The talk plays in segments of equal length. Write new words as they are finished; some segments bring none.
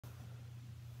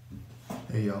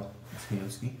Hey y'all, it's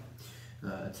Hamsky.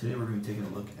 Today we're going to be taking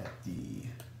a look at the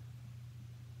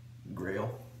Grayl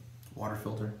water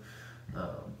filter.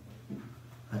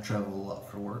 I travel a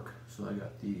lot for work, so I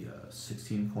got the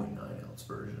 16.9 ounce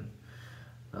version.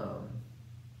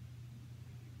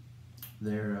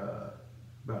 They're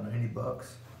about 90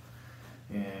 bucks,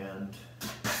 and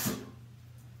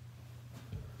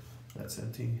that's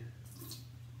empty.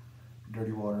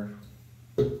 Dirty water.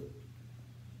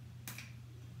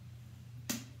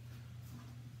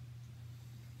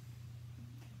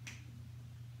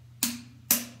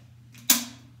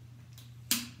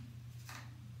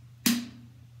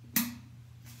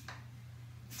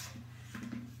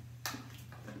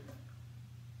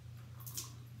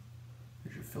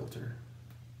 Here's your filter.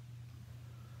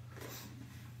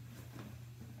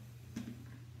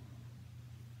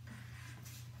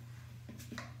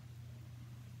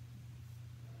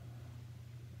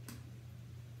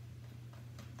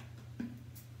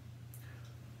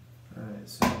 Alright,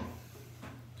 so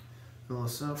fill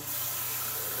this up.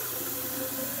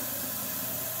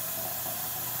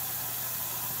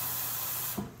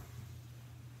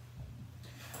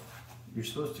 You're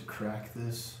supposed to crack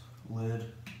this lid,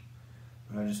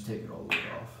 but I just take it all the way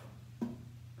off.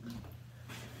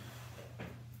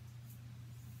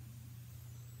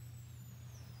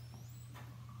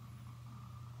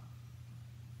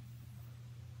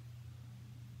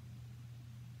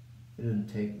 It didn't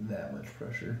take that much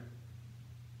pressure.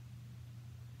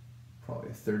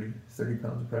 Probably 30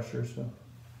 pounds of pressure or so.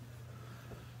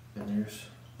 And there's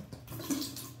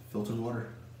filtered water.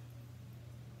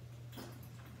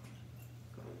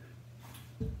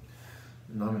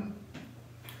 And I'm in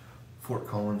Fort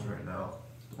Collins right now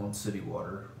on city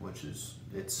water, which is,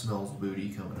 it smells booty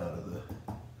coming out of the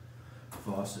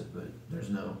faucet, but there's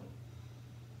no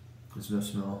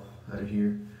smell out of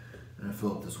here. And I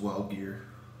fill up this Wild Gear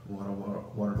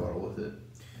water bottle with it,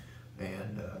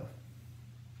 and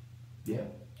yeah,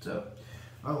 so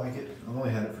I like it. I've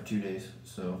only had it for 2 days,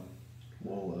 so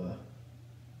we'll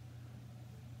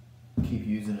keep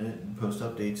using it and post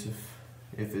updates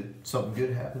if something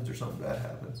good happens or something bad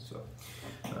happens. So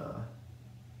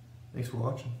thanks for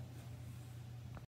watching.